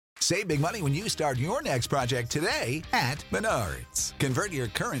Save big money when you start your next project today at Menards. Convert your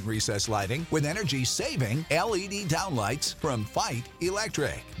current recessed lighting with energy-saving LED downlights from Fight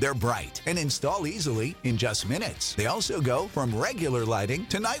Electric. They're bright and install easily in just minutes. They also go from regular lighting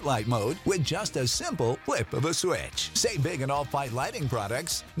to nightlight mode with just a simple flip of a switch. Save big on all Fight lighting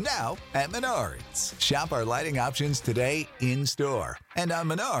products now at Menards. Shop our lighting options today in-store and on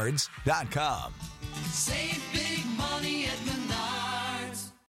Menards.com. Save big money at Menards.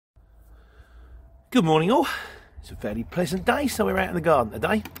 Good morning all. It's a fairly pleasant day, so we're out in the garden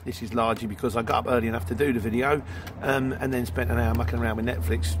today. This is largely because I got up early enough to do the video and then spent an hour mucking around with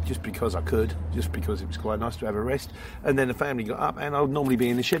Netflix just because I could, just because it was quite nice to have a rest. And then the family got up, and I would normally be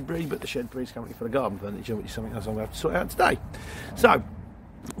in the Shedbury, but the Shedbury is currently for the garden furniture, which is something else I'm going to have to sort out today. So,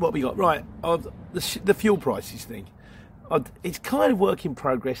 what we got? Right, the fuel prices thing. It's kind of work in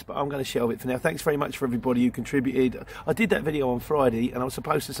progress, but I'm going to shelve it for now. Thanks very much for everybody who contributed. I did that video on Friday, and I was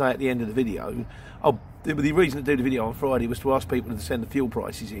supposed to say at the end of the video, the reason to do the video on Friday was to ask people to send the fuel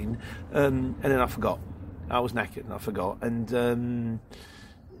prices in, and then I forgot. I was knackered and I forgot. And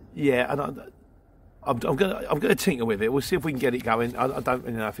yeah, and I'm going to tinker with it. We'll see if we can get it going. I don't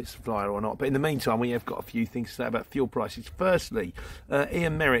really know if it's a flyer or not. But in the meantime, we have got a few things to say about fuel prices. Firstly,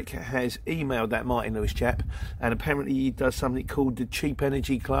 Ian Merrick has emailed that Martin Lewis chap, and apparently he does something called the Cheap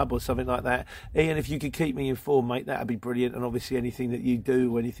Energy Club or something like that. Ian, if you could keep me informed, mate, that would be brilliant. And obviously anything that you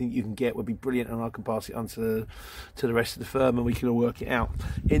do or anything you can get would be brilliant, and I can pass it on to the rest of the firm and we can all work it out.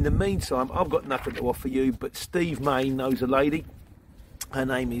 In the meantime, I've got nothing to offer you, but Steve Main knows a lady. Her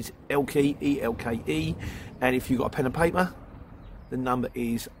name is Elke, E-L-K-E, and if you've got a pen and paper, the number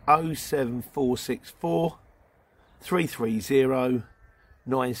is 07464 330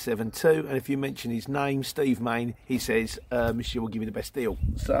 972, and if you mention his name, Steve Main, he says she will give you the best deal.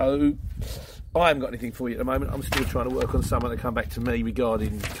 So I haven't got anything for you at the moment. I'm still trying to work on someone to come back to me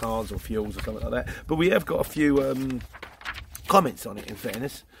regarding cars or fuels or something like that, but we have got a few comments on it, in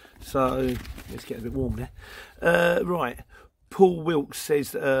fairness, so it's getting a bit warm there. Right. Paul Wilkins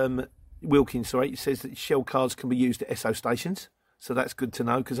says that Shell cards can be used at Esso stations, so that's good to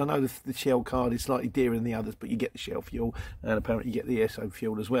know, because I know the Shell card is slightly dearer than the others, but you get the Shell fuel, and apparently you get the Esso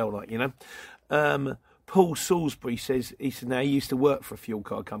fuel as well, like, you know. Paul Salisbury says, now he used to work for a fuel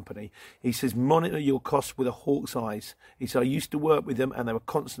card company. He says, monitor your costs with a hawk's eyes. He said, I used to work with them, and they were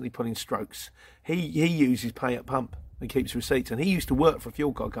constantly pulling strokes. He uses pay at pump and keeps receipts, and he used to work for a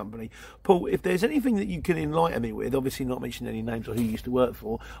fuel card company. Paul, if there's anything that you can enlighten me with, obviously not mentioning any names or who you used to work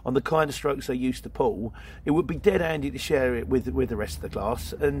for, on the kind of strokes they used to pull, it would be dead handy to share it with the rest of the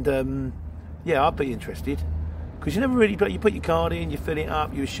class. And yeah, I'd be interested, because you never really you put your card in, you fill it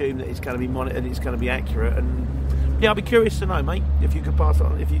up, you assume that it's going to be monitored, it's going to be accurate, and yeah, I'd be curious to know, mate. If you could pass it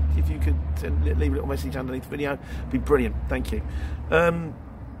on, if you could leave a little message underneath the video, it'd be brilliant. Thank you.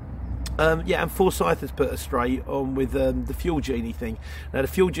 Yeah, and Forsyth has put us straight on with the Fuel Genie thing. Now, the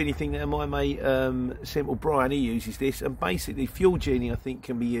Fuel Genie thing, now my mate Simple Brian, he uses this, and basically Fuel Genie, I think,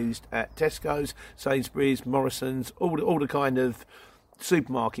 can be used at Tesco's, Sainsbury's, Morrison's, all the kind of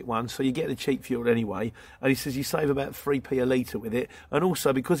supermarket ones, so you get the cheap fuel anyway, and he says you save about 3p a litre with it, and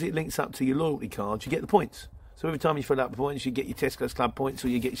also because it links up to your loyalty cards, you get the points. So every time you fill up the points, you get your Tesco's Club points, or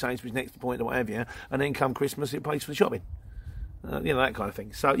you get your Sainsbury's Next point, or what have you, and then come Christmas, it pays for the shopping. You know, that kind of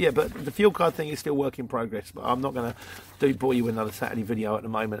thing. So yeah, but the fuel card thing is still work in progress, but I'm not going to bore you with another Saturday video at the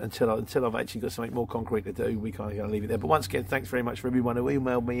moment until I've actually got something more concrete to do. We kind of going to leave it there. But once again, thanks very much for everyone who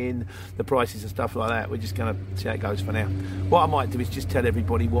emailed me in the prices and stuff like that. We're just going to see how it goes for now. What I might do is just tell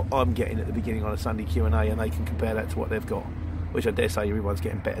everybody what I'm getting at the beginning on a Sunday Q&A, and they can compare that to what they've got, which I dare say everyone's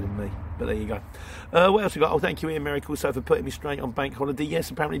getting better than me. But there you go. What else we got? Oh, thank you, Ian Merrick, also for putting me straight on Bank Holiday. Yes,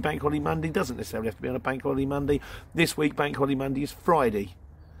 apparently Bank Holiday Monday doesn't necessarily have to be on a Bank Holiday Monday. This week, Bank Holiday Monday is Friday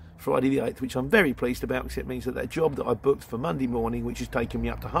the 8th, which I'm very pleased about, because it means that job that I booked for Monday morning, which has taken me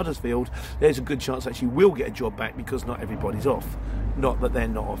up to Huddersfield, there's a good chance I actually will get a job back, because not everybody's off. Not that they're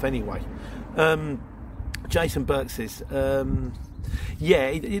not off anyway. Jason Burke says,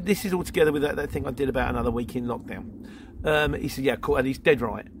 yeah, this is all together with that thing I did about another week in lockdown. He said, yeah, cool, and he's dead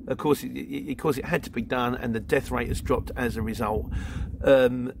right. Of course, it had to be done, and the death rate has dropped as a result.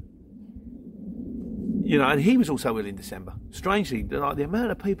 You know, and he was also ill in December. Strangely, like the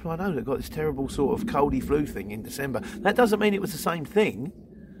amount of people I know that got this terrible sort of coldy flu thing in December. That doesn't mean it was the same thing.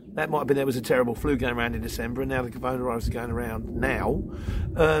 That might have been there was a terrible flu going around in December, and now the coronavirus is going around now.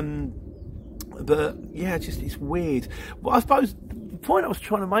 But yeah, it's weird. Well, I suppose the point I was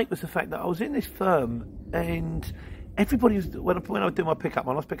trying to make was the fact that I was in this firm, and everybody was, when I would do my pickup,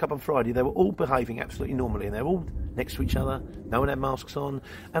 my last pickup on Friday, they were all behaving absolutely normally, and they were all next to each other. No one had masks on,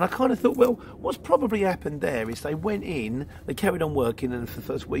 and I kind of thought, well, what's probably happened there is they went in, they carried on working, and for the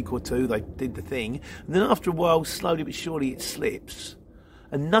first week or two they did the thing, and then after a while, slowly but surely, it slips,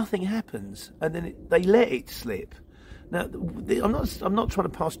 and nothing happens, and then they let it slip. Now, I'm not trying to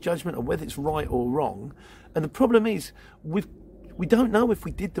pass judgment on whether it's right or wrong, and the problem is we don't know if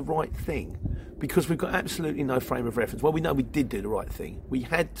we did the right thing because we've got absolutely no frame of reference. Well, we know we did do the right thing. We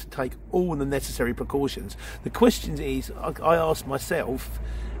had to take all the necessary precautions. The question is, I asked myself,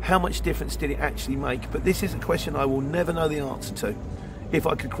 how much difference did it actually make? But this is a question I will never know the answer to. If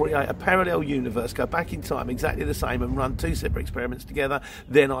I could create a parallel universe, go back in time exactly the same and run two separate experiments together,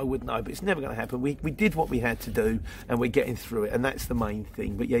 then I would know. But it's never going to happen. We did what we had to do, and we're getting through it, and that's the main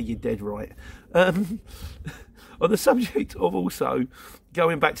thing. But yeah, you're dead right. On the subject of also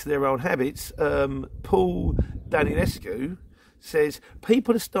going back to their own habits, Paul Danilescu says,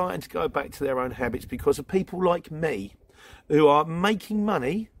 people are starting to go back to their own habits because of people like me who are making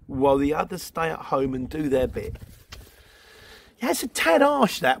money while the others stay at home and do their bit. Yeah, it's a tad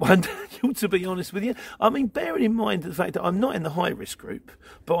harsh, that one, Daniel, to be honest with you. I mean, bearing in mind the fact that I'm not in the high-risk group,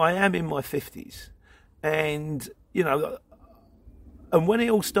 but I am in my 50s. And, you know, and when it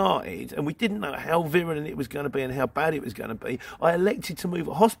all started, and we didn't know how virulent it was going to be and how bad it was going to be, I elected to move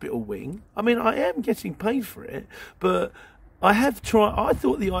a hospital wing. I mean, I am getting paid for it, but I have tried. I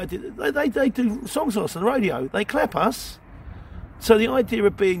thought the idea, they do songs on us on the radio, they clap us. So the idea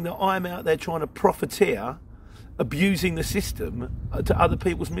of being that I'm out there trying to profiteer, abusing the system to other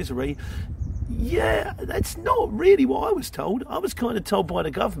people's misery, yeah, that's not really what I was told. I was kind of told by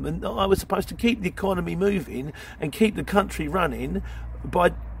the government that I was supposed to keep the economy moving and keep the country running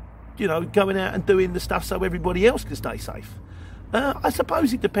by, you know, going out and doing the stuff so everybody else can stay safe. I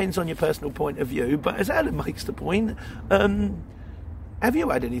suppose it depends on your personal point of view, but as Alan makes the point, have you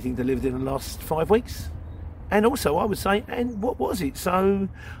had anything delivered in the last 5 weeks? And also, I would say, and what was it? So,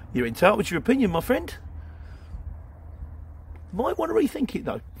 you're entitled to your opinion, my friend. Might want to rethink it,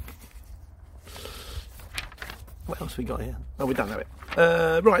 though. What else we got here? Oh, we don't know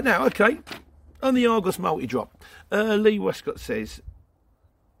it. Right, now, okay. On the Argos multi-drop, Lee Westcott says,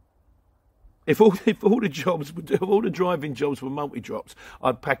 if all the driving jobs were multi-drops,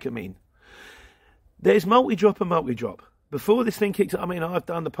 I'd pack them in. There's multi-drop and multi-drop. Before this thing kicked off, I mean, I've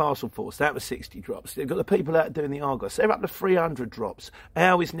done the Parcel Force. That was 60 drops. They've got the people out doing the Argos. They're up to 300 drops.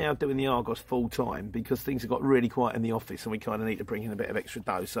 Al is now doing the Argos full-time because things have got really quiet in the office and we kind of need to bring in a bit of extra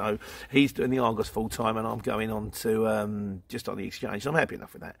dough. So he's doing the Argos full-time and I'm going on to just on the exchange. I'm happy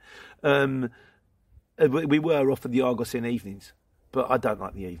enough with that. We were offered the Argos in evenings, but I don't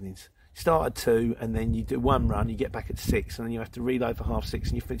like the evenings. Start at 2 and then you do one run, you get back at 6 and then you have to reload for 6:30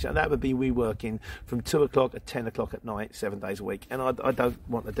 and you finish. And that would be we working from 2 o'clock at 10 o'clock at night, 7 days a week. And I don't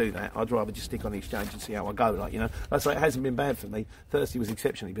want to do that. I'd rather just stick on the exchange and see how I go. Like, you know, like I say, it hasn't been bad for me. Thursday was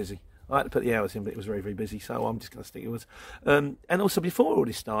exceptionally busy. I had to put the hours in, but it was very, very busy. So I'm just going to stick with it. And also before all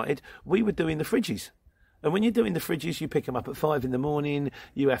this started, we were doing the fridges. And when you're doing the fridges, you pick them up at 5 in the morning.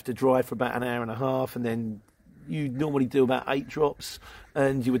 You have to drive for about an hour and a half and then you normally do about 8 drops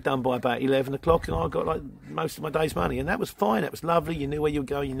and you were done by about 11 o'clock and I got like most of my day's money and that was fine. That was lovely. You knew where you were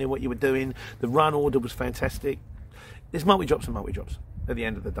going, you knew what you were doing. The run order was fantastic. There's multi-drops and multi-drops at the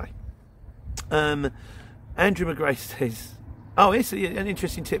end of the day. Andrew McGrath says, oh, it's an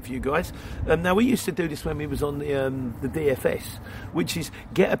interesting tip for you guys. Now, we used to do this when we was on the DFS, which is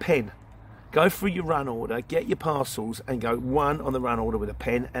get a pen. Go through your run order, get your parcels and go 1 on the run order with a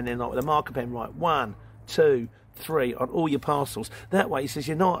pen and then like with a marker pen, write 1, 2, 3 on all your parcels. That way, he says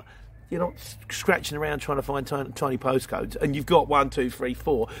you're not scratching around trying to find tiny postcodes, and you've got 1, 2, 3,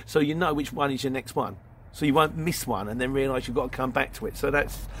 4, so you know which one is your next one. So you won't miss one, and then realise you've got to come back to it. So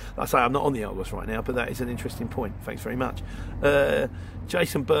that's, like I say, I'm not on the Argos right now, but that is an interesting point. Thanks very much.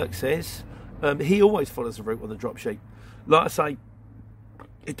 Jason Burke says he always follows the route on the drop sheet. Like I say,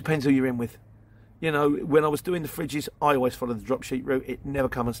 it depends who you're in with. You know, when I was doing the fridges, I always followed the drop sheet route. It never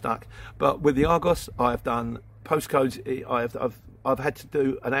come unstuck. But with the Argos, I have done postcodes. I've had to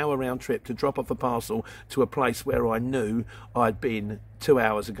do an hour round trip to drop off a parcel to a place where I knew I'd been 2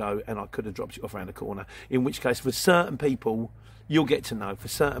 hours ago and I could have dropped it off around the corner. In which case, for certain people, you'll get to know. For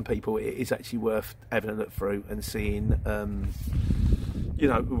certain people, it is actually worth having a look through and seeing, you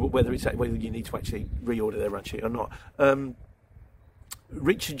know, whether you need to actually reorder their run sheet or not.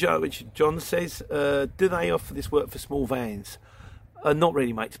 Richard John says, do they offer this work for small vans? Not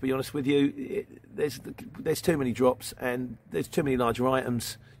really, mate, to be honest with you. There's too many drops and there's too many larger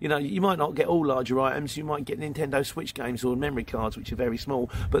items. You know, you might not get all larger items. You might get Nintendo Switch games or memory cards, which are very small.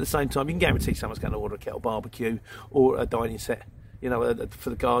 But at the same time, you can guarantee someone's going to order a kettle barbecue or a dining set, you know, for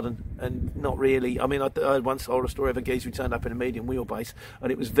the garden. And not really. I mean, I once told a story of a geezer who turned up in a medium wheelbase,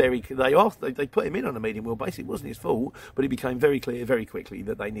 and it was they put him in on a medium wheelbase. It wasn't his fault, but it became very clear very quickly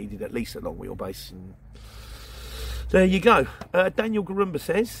that they needed at least a long wheelbase. And there you go. Daniel Garumba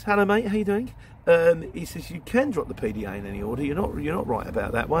says, "Hello, mate. How you doing?" He says you can drop the PDA in any order. You're not right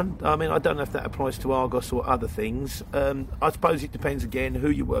about that one. I mean, I don't know if that applies to Argos or other things. I suppose it depends again who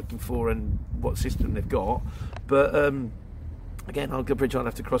you're working for and what system they've got. But again, I'll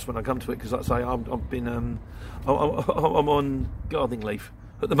have to cross when I come to it, because, like I say, I'm on gardening leave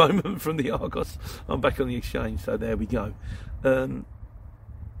at the moment from the Argos. I'm back on the exchange, so there we go.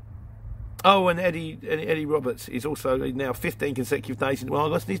 Oh, and Eddie Roberts is also now 15 consecutive days into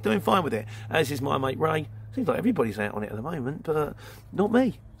Argos, and he's doing fine with it, as is my mate Ray. Seems like everybody's out on it at the moment, but not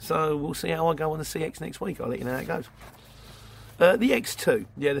me. So we'll see how I go on the CX next week. I'll let you know how it goes. The X2,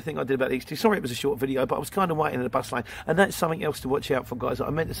 yeah, the thing I did about the X2. Sorry it was a short video, but I was kind of waiting in the bus lane, and that's something else to watch out for, guys.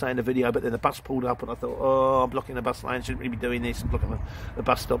 I meant to say in the video, but then the bus pulled up, and I thought, oh, I'm blocking the bus lane, shouldn't really be doing this, I'm blocking the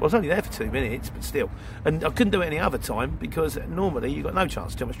bus stop. I was only there for 2 minutes, but still. And I couldn't do it any other time, because normally you've got no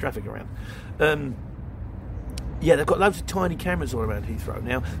chance, too much traffic around. Yeah, they've got loads of tiny cameras all around Heathrow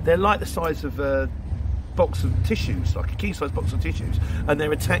now. They're like the size of a box of tissues, like a king-size box of tissues, and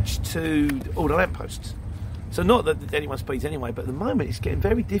they're attached to all the lampposts. So not that anyone speeds anyway, but at the moment it's getting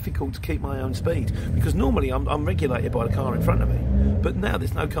very difficult to keep my own speed, because normally I'm regulated by the car in front of me, but now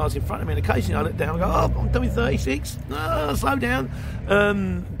there's no cars in front of me, and occasionally I look down and go, oh, I'm doing 36, slow down.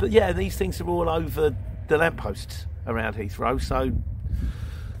 But yeah, these things are all over the lampposts around Heathrow, so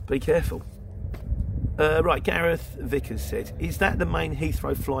be careful. Right, Gareth Vickers said, is that the main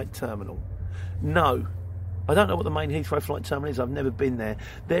Heathrow flight terminal? No. I don't know what the main Heathrow flight terminal is. I've never been there.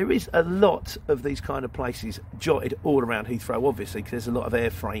 There is a lot of these kind of places jotted all around Heathrow, obviously, because there's a lot of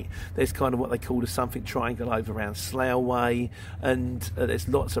air freight. There's kind of what they call the something triangle over around Slough Way, and there's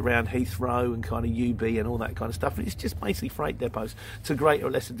lots around Heathrow and kind of UB and all that kind of stuff. And it's just basically freight depots to a greater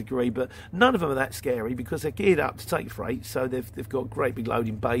or lesser degree, but none of them are that scary because they're geared up to take freight, so they've got great big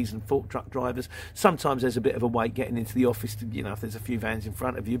loading bays and fork truck drivers. Sometimes there's a bit of a wait getting into the office, if there's a few vans in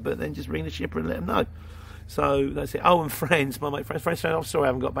front of you, but then just ring the shipper and let them know. So that's it. Oh, and friends, my mate, friends, I'm sorry I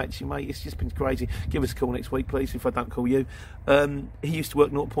haven't got back to you, mate. It's just been crazy. Give us a call next week, please, if I don't call you. He used to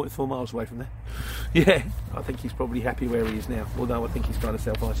work 0.4 miles away from there. Yeah, I think he's probably happy where he is now, although I think he's trying to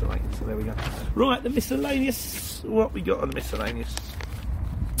self-isolate. So there we go. Right, the miscellaneous. What we got on the miscellaneous?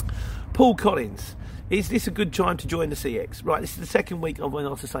 Paul Collins. Is this a good time to join the CX? Right, this is the second week I've been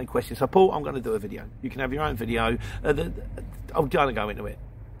asked the same question. So, Paul, I'm going to do a video. You can have your own video. I'm going to go into it.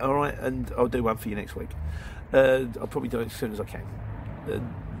 All right, and I'll do one for you next week. I'll probably do it as soon as I can.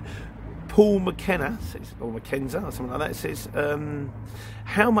 Paul McKenna says, or McKenza, or something like that, says,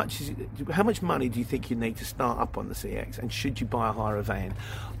 how much money do you think you need to start up on the CX, and should you hire a van?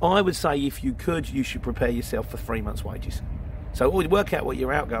 I would say if you could, you should prepare yourself for 3 months' wages. So work out what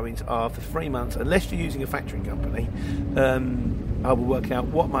your outgoings are for 3 months, unless you're using a factoring company. I will work out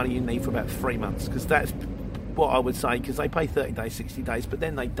what money you need for about 3 months, because that's what I would say, because they pay 30 days, 60 days, but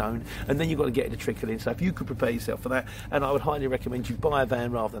then they don't, and then you've got to get it to trickle in. So if you could prepare yourself for that, and I would highly recommend you buy a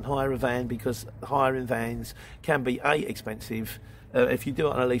van rather than hire a van, because hiring vans can be expensive. If you do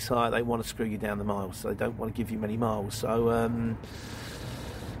it on a lease hire, they want to screw you down the miles, so they don't want to give you many miles. So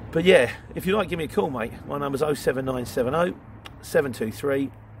but yeah, if you like, give me a call, mate. My number's 07970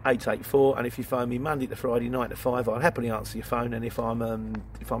 723 884, and if you phone me Monday to Friday 9 to 5, I'll happily answer your phone, and if I'm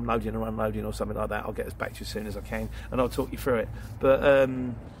loading or unloading or something like that, I'll get us back to you as soon as I can, and I'll talk you through it. But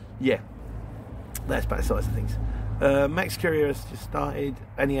yeah, that's about the size of things. Max Courier has just started,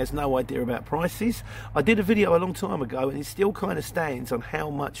 and he has no idea about prices. I did a video a long time ago, and it still kind of stands on how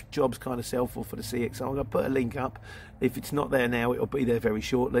much jobs kind of sell for the CX. So I'm going to put a link up. If it's not there now, it'll be there very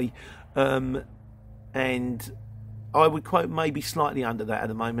shortly. And I would quote maybe slightly under that at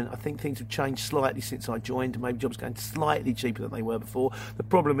the moment. I think things have changed slightly since I joined. Maybe jobs going slightly cheaper than they were before. The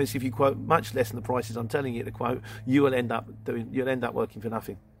problem is if you quote much less than the prices I'm telling you to quote, you'll end up working for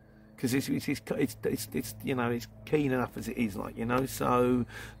nothing, because it's it's keen enough as it is, So,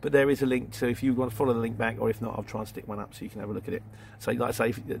 but there is a link to, if you want to follow the link back, or if not, I'll try and stick one up so you can have a look at it. So, like I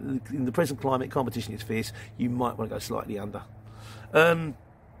say, in the present climate, competition is fierce. You might want to go slightly under.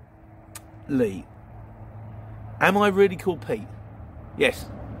 Lee. Am I really called Pete? Yes.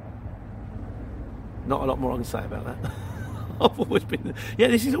 Not a lot more I can say about that. I've always been. Yeah,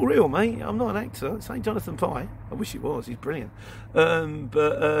 this is all real, mate. I'm not an actor. It's ain't Jonathan Pye. I wish it was. He's brilliant.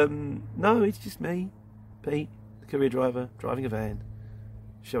 No, it's just me, Pete, the career driver, driving a van,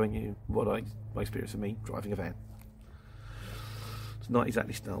 showing you my experience of me driving a van. It's not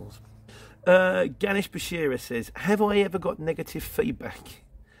exactly Star Wars. Ganesh Bashira says, have I ever got negative feedback?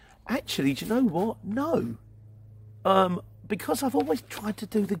 Actually, do you know what? No. Because I've always tried to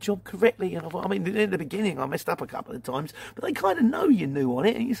do the job correctly. And in the beginning, I messed up a couple of times, but they kind of know you're new on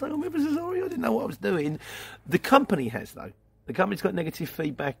it. And you say, I'm ever so sorry, I didn't know what I was doing. The company has, though. The company's got negative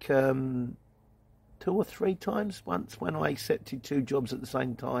feedback 2 or 3 times. Once when I accepted 2 jobs at the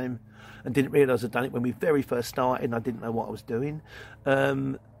same time and didn't realise I'd done it when we very first started and I didn't know what I was doing.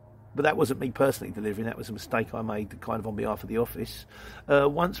 But that wasn't me personally delivering, that was a mistake I made kind of on behalf of the office.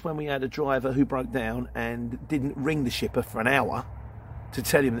 Once when we had a driver who broke down and didn't ring the shipper for an hour to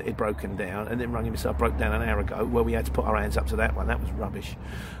tell him that he'd broken down, and then rang him and said, I broke down an hour ago. Well, we had to put our hands up to that one, that was rubbish.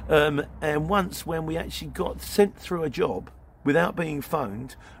 And once when we actually got sent through a job without being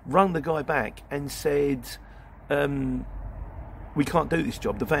phoned, rung the guy back and said, we can't do this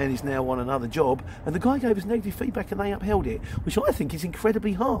job, the van is now on another job, and the guy gave us negative feedback and they upheld it, which I think is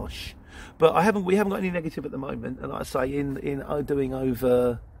incredibly harsh. But we haven't got any negative at the moment, and like I say, in doing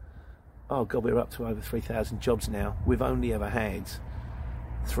over, we're up to over 3,000 jobs now, we've only ever had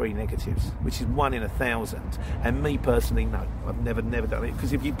 3 negatives, which is 1 in 1,000. And me personally, no, I've never done it,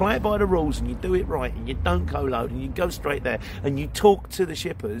 because if you play it by the rules and you do it right and you don't co-load and you go straight there and you talk to the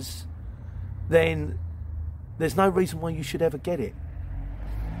shippers, then there's no reason why you should ever get it.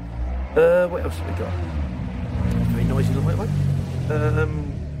 What else have we got? Very noisy on the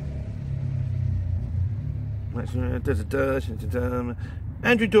motorbike.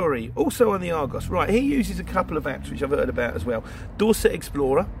 Andrew Dory, also on the Argos. Right, he uses a couple of apps which I've heard about as well. Dorset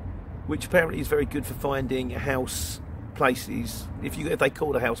Explorer, which apparently is very good for finding house places. If they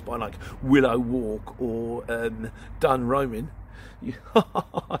call a house by like Willow Walk or Dun Roman,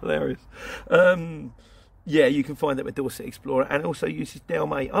 hilarious. Yeah, you can find that with Dorset Explorer, and also uses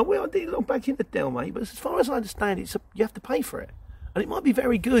Delmate. I did log back into Delmate, but as far as I understand, you have to pay for it, and it might be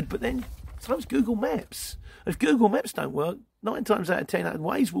very good, but then so does Google Maps. If Google Maps don't work, 9 times out of 10,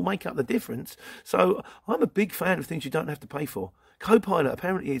 Waze will make up the difference. So I'm a big fan of things you don't have to pay for. Copilot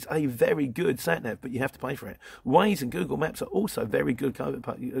apparently is a very good sat-nav, but you have to pay for it. Waze and Google Maps are also very good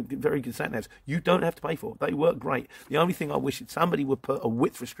sat-navs. You don't have to pay for it. They work great. The only thing I wish is somebody would put a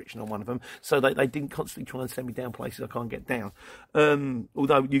width restriction on one of them so that they didn't constantly try and send me down places I can't get down.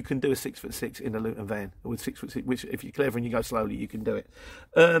 Although you can do a 6'6" in a Luton van with 6'6", which if you're clever and you go slowly, you can do it.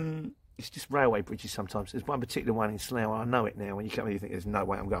 It's just railway bridges sometimes. There's one particular one in Slough. I know it now. When you come in, you think there's no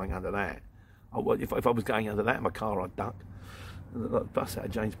way I'm going under that. If I was going under that in my car, I'd duck. Like bust out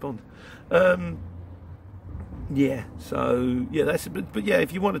of James Bond. But yeah,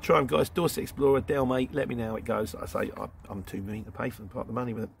 if you want to try them, guys, Dorset Explorer, Delmate, let me know how it goes. I say I'm too mean to pay for part of the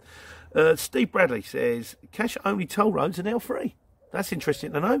money with it. Steve Bradley says cash only toll roads are now free. That's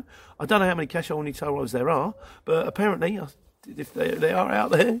interesting to know. I don't know how many cash only toll roads there are, but apparently if they are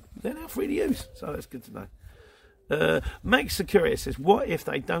out there, they're now free to use. So that's good to know. Max Securia says, what if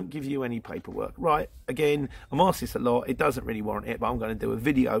they don't give you any paperwork? Right, again, I'm asked this a lot. It doesn't really warrant it, but I'm going to do a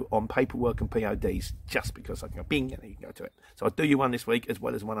video on paperwork and PODs just because I can go bing and you can go to it. So I'll do you one this week as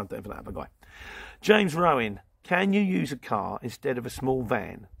well as one I'm doing for that other guy. James Rowan, can you use a car instead of a small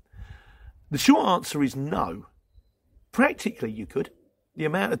van? The short answer is no. Practically, you could. The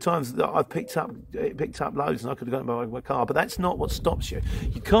amount of times that I've picked up loads and I could have gotten by my car, but that's not what stops you.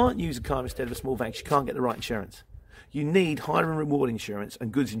 You can't use a car instead of a small van because you can't get the right insurance. You need hire and reward insurance and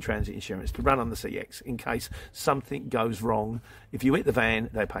goods in transit insurance to run on the CX in case something goes wrong. If you hit the van,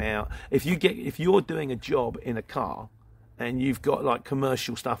 they pay out. If you're doing a job in a car and you've got like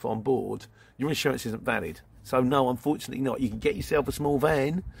commercial stuff on board, your insurance isn't valid. So no, unfortunately not. You can get yourself a small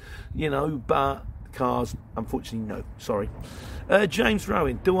van, but cars, unfortunately, no. Sorry. James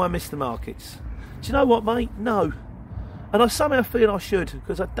Rowan, do I miss the markets? Do you know what, mate? No. And I somehow feel I should,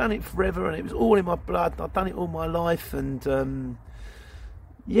 because I've done it forever and it was all in my blood. I've done it all my life, and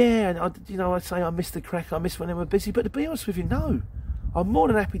I'd say I miss the crack. I miss when they were busy. But to be honest with you, no. I'm more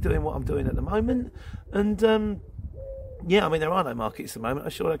than happy doing what I'm doing at the moment. And there are no markets at the moment.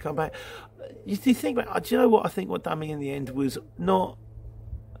 I'm sure they'll come back. You think about, do you know what I think? What done me in the end was not.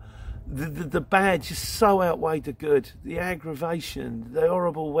 The bad just so outweighed the good. The aggravation, the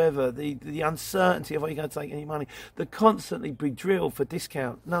horrible weather, the uncertainty of are you going to take any money, the constantly be drilled for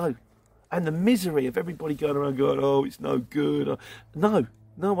discount, no. And the misery of everybody going around going, oh, it's no good. No,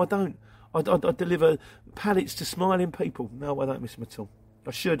 I don't. I deliver pallets to smiling people. No, I don't miss them at all.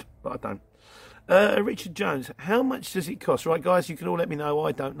 I should, but I don't. Richard Jones, how much does it cost? Right, guys, you can all let me know.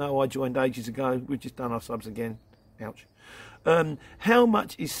 I don't know. I joined ages ago. We've just done our subs again. Ouch. How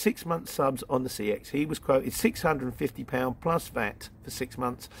much is 6 month subs on the CX? He was quoted £650 plus VAT for 6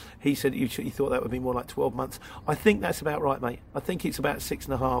 months. He said he thought that would be more like 12 months. I think that's about right, mate. I think it's about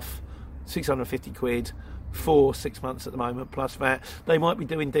 650 quid for 6 months at the moment, plus VAT. They might be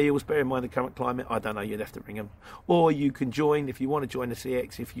doing deals, bear in mind the current climate. I don't know, you'd have to ring them. Or you can join, if you want to join the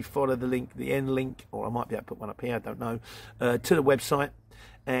CX, if you follow the link, the end link, or I might be able to put one up here, I don't know, to the website.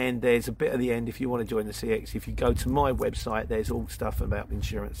 And there's a bit at the end if you want to join the CX. If you go to my website, there's all stuff about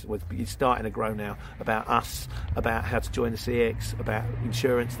insurance. It's starting to grow now, about us, about how to join the CX, about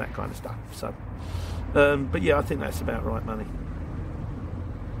insurance, that kind of stuff. So, but yeah, I think that's about right money.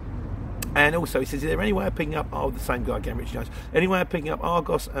 And also, he says, is there any way of picking up, the same guy again, Richard Jones, any way of picking up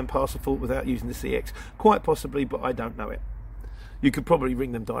Argos and Parcelforce without using the CX? Quite possibly, but I don't know it. You could probably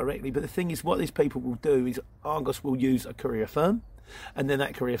ring them directly, but the thing is, what these people will do is Argos will use a courier firm, and then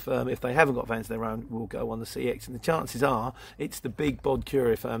that courier firm, if they haven't got vans of their own, will go on the CX. And the chances are, it's the big bod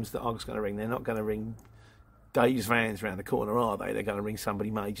courier firms that Argos are going to ring. They're not going to ring Dave's Vans around the corner, are they? They're going to ring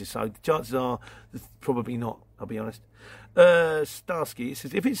somebody major. So the chances are, probably not, I'll be honest. Starsky, it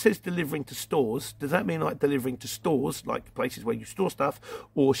says, if it says delivering to stores, does that mean like delivering to stores, like places where you store stuff,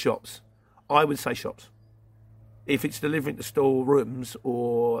 or shops? I would say shops. If it's delivering to store rooms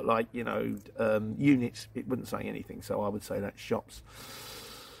or like, units, it wouldn't say anything. So I would say that's shops.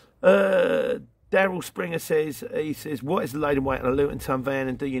 Daryl Springer says, what is the load and weight on a Luton Ton van,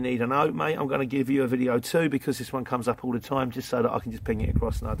 and do you need an oat, mate? I'm going to give you a video too, because this one comes up all the time, just so that I can just ping it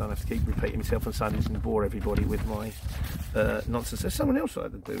across and I don't have to keep repeating myself on Sundays and bore everybody with my nonsense. There's someone else I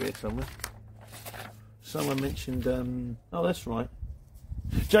had to do here somewhere. Someone mentioned, oh, that's right.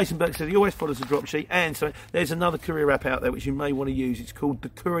 Jason Burke said he always follows the drop sheet, and so there's another courier app out there which you may want to use. It's called the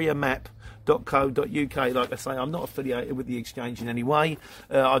couriermap.co.uk. Like I say, I'm not affiliated with the exchange in any way.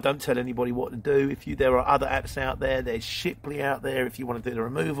 I don't tell anybody what to do. There are other apps out there. There's Shipley out there if you want to do the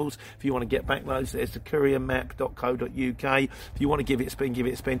removals. If you want to get backloads, there's the couriermap.co.uk. If you want to give it a spin, give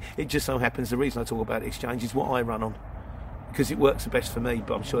it a spin. It just so happens the reason I talk about exchange is what I run on, because it works the best for me,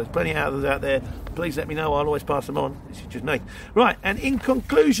 but I'm sure there's plenty of others out there. Please let me know, I'll always pass them on. This is just me. Right, and in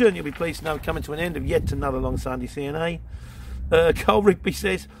conclusion, you'll be pleased to know we're coming to an end of yet another long Sunday CNA. Cole Rigby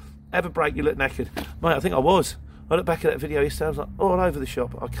says, have a break, you look knackered. Mate, I think I was. I looked back at that video yesterday, I was like all over the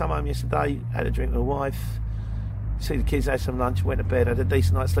shop. I come home yesterday, had a drink with my wife, see the kids, had some lunch, went to bed, had a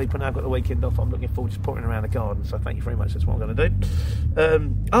decent night's sleep, and now I've got the weekend off. I'm looking forward to just pottering around the garden, so thank you very much, that's what I'm going to do.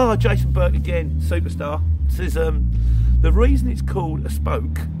 Jason Burke again, superstar, says, the reason it's called a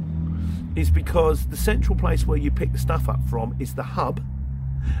spoke is because the central place where you pick the stuff up from is the hub,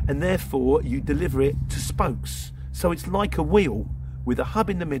 and therefore you deliver it to spokes. So it's like a wheel with a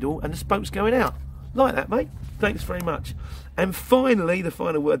hub in the middle and the spokes going out. Like that, mate. Thanks very much. And finally, the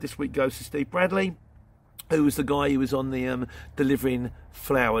final word this week goes to Steve Bradley, who was the guy who was on the delivering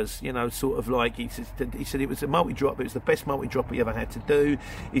flowers, sort of like, he said it was a multi-drop, it was the best multi-drop he ever had to do.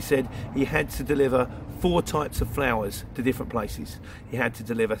 He said he had to deliver 4 types of flowers to different places. He had to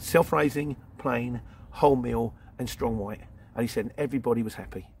deliver self-raising, plain, wholemeal and strong white. And he said everybody was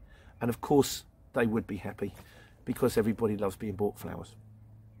happy. And of course they would be happy, because everybody loves being bought flowers.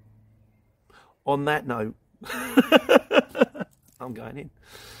 On that note, I'm going in.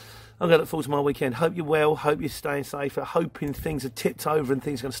 I'm going to look forward to my weekend. Hope you're well. Hope you're staying safe. Hoping things are tipped over and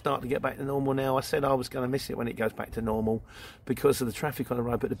things are going to start to get back to normal now. I said I was going to miss it when it goes back to normal because of the traffic on the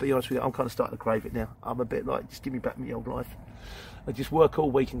road. But to be honest with you, I'm kind of starting to crave it now. I'm a bit like, just give me back my old life. I just work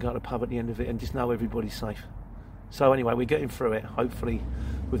all week and go to the pub at the end of it and just know everybody's safe. So anyway, we're getting through it, hopefully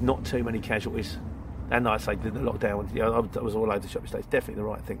with not too many casualties. And like I say, the lockdown, I was all over the shop today. It's definitely the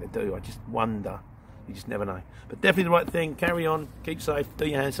right thing to do. I just wonder. You just never know. But definitely the right thing. Carry on. Keep safe. Do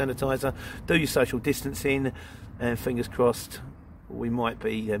your hand sanitizer. Do your social distancing. And fingers crossed, there might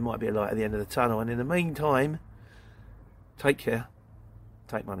be a light at the end of the tunnel. And in the meantime, take care.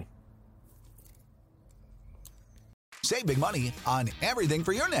 Take money. Save big money on everything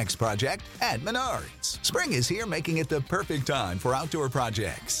for your next project at Menards. Spring is here, making it the perfect time for outdoor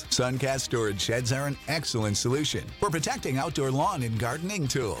projects. Suncast storage sheds are an excellent solution for protecting outdoor lawn and gardening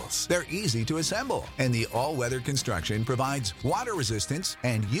tools. They're easy to assemble, and the all-weather construction provides water resistance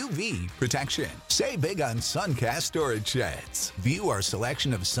and UV protection. Save big on Suncast storage sheds. View our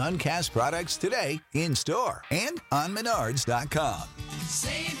selection of Suncast products today in store and on Menards.com.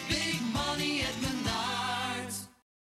 Save big